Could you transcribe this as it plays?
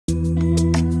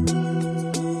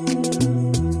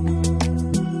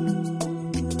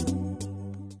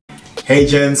Hey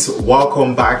gents,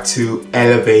 welcome back to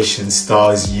Elevation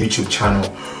Stars YouTube channel.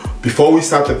 Before we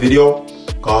start the video,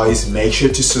 guys, make sure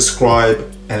to subscribe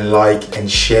and like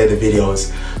and share the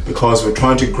videos because we're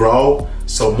trying to grow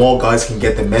so more guys can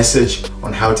get the message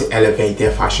on how to elevate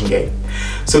their fashion game.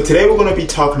 So today we're going to be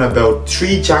talking about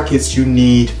 3 jackets you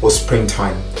need for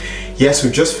springtime. Yes,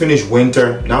 we just finished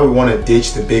winter. Now we want to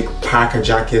ditch the big parka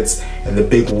jackets and the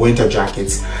big winter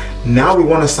jackets. Now we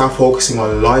want to start focusing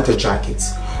on lighter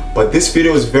jackets. But this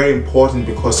video is very important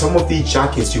because some of these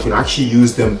jackets, you can actually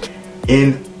use them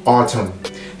in autumn.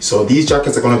 So these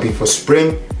jackets are going to be for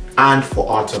spring and for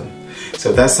autumn. So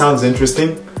if that sounds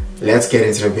interesting, let's get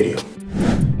into the video.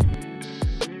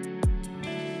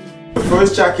 The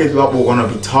first jacket that we're going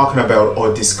to be talking about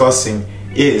or discussing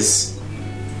is,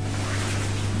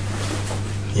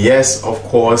 yes, of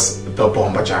course, the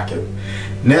bomber jacket.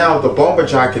 Now, the bomber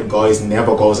jacket, guys,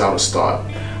 never goes out of style.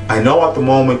 I know at the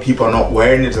moment people are not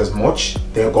wearing it as much.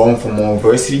 They're going for more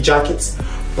varsity jackets,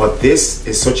 but this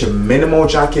is such a minimal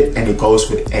jacket and it goes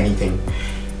with anything.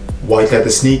 White leather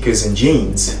sneakers and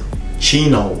jeans,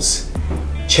 chinos,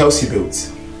 Chelsea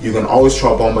boots. You can always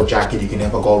try a bomber jacket, you can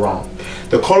never go wrong.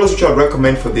 The colors which I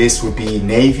recommend for this would be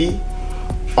navy,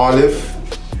 olive,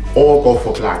 or go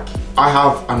for black. I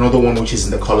have another one which is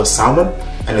in the color salmon,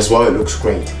 and as well it looks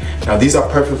great. Now these are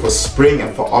perfect for spring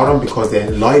and for autumn because they're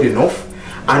light enough,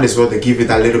 and as well they give you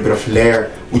that little bit of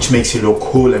layer which makes you look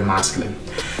cool and masculine.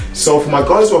 So for my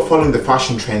guys who are following the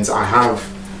fashion trends, I have,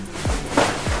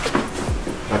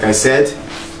 like I said,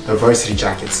 the varsity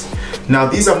jackets. Now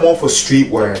these are more for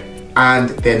streetwear and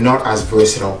they're not as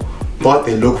versatile, but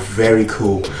they look very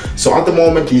cool. So at the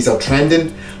moment these are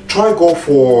trending. Try go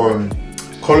for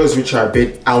colors which are a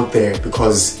bit out there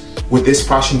because with this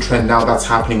fashion trend now that's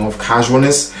happening of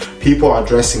casualness, people are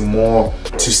dressing more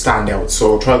to stand out.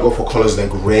 So try to go for colors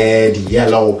like red,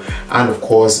 yellow, and of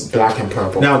course black and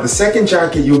purple. Now the second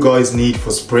jacket you guys need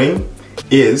for spring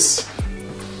is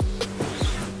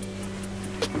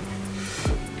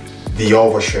the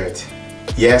overshirt.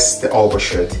 Yes, the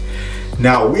overshirt.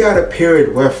 Now we had a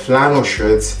period where flannel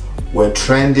shirts were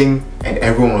trending and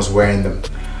everyone was wearing them.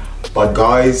 But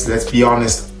guys, let's be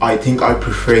honest, I think I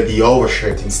prefer the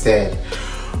overshirt instead.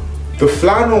 The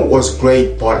flannel was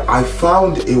great, but I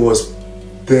found it was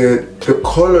the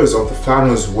colors of the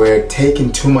flannels were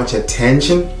taking too much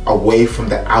attention away from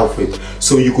the outfit.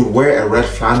 So you could wear a red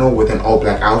flannel with an all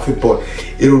black outfit, but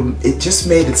it just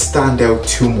made it stand out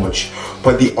too much.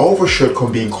 But the overshirt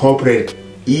can be incorporated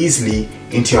easily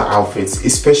into your outfits,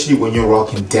 especially when you're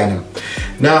rocking denim.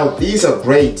 Now these are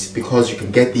great because you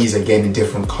can get these again in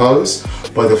different colors,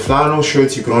 but the flannel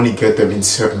shirts you can only get them in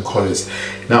certain colors.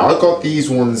 Now I got these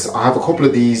ones, I have a couple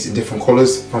of these in different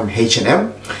colors from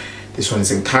H&M. This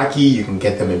one's in khaki, you can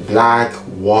get them in black,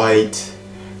 white,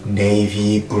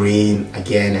 navy, green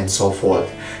again, and so forth.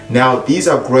 Now these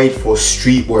are great for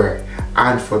streetwear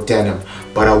and for denim,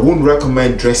 but I wouldn't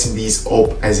recommend dressing these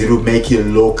up as it will make you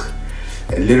look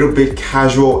a little bit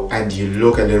casual and you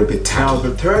look a little bit tacky. Now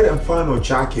the third and final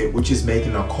jacket which is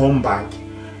making a comeback,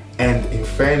 and in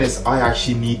fairness I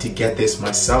actually need to get this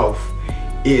myself,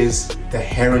 is the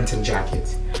Harrington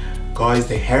jacket. Guys,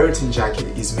 the Harrington jacket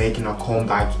is making a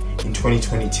comeback in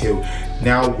 2022.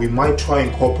 Now we might try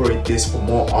and incorporate this for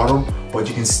more autumn, but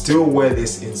you can still wear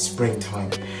this in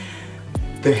springtime.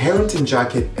 The Harrington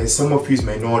jacket, as some of you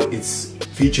may know, it's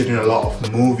featured in a lot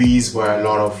of movies where a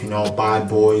lot of, you know, bad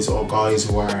boys or guys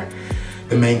who are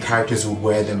the main characters would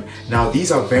wear them. Now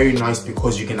these are very nice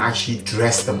because you can actually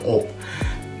dress them up.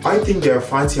 I think they're a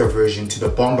fancier version to the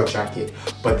bomber jacket,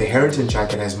 but the Harrington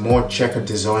jacket has more checkered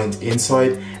designs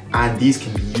inside and these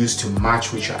can be used to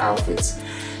match with your outfits.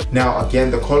 Now again,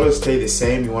 the colors stay the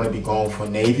same, you want to be going for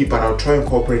navy, but I'll try and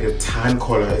incorporate a tan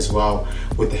color as well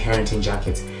with the Harrington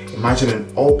jacket. Imagine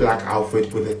an all black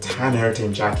outfit with a tan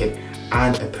Harrington jacket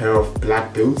and a pair of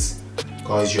black boots.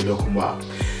 Guys, you're looking well.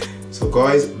 So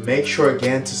guys, make sure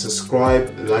again to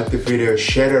subscribe, like the video,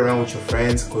 share it around with your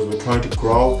friends because we're trying to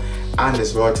grow, and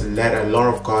as well to let a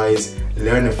lot of guys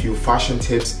learn a few fashion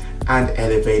tips and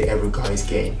elevate every guy's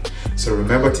game. So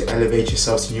remember to elevate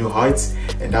yourselves to new heights,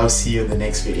 and I'll see you in the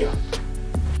next video.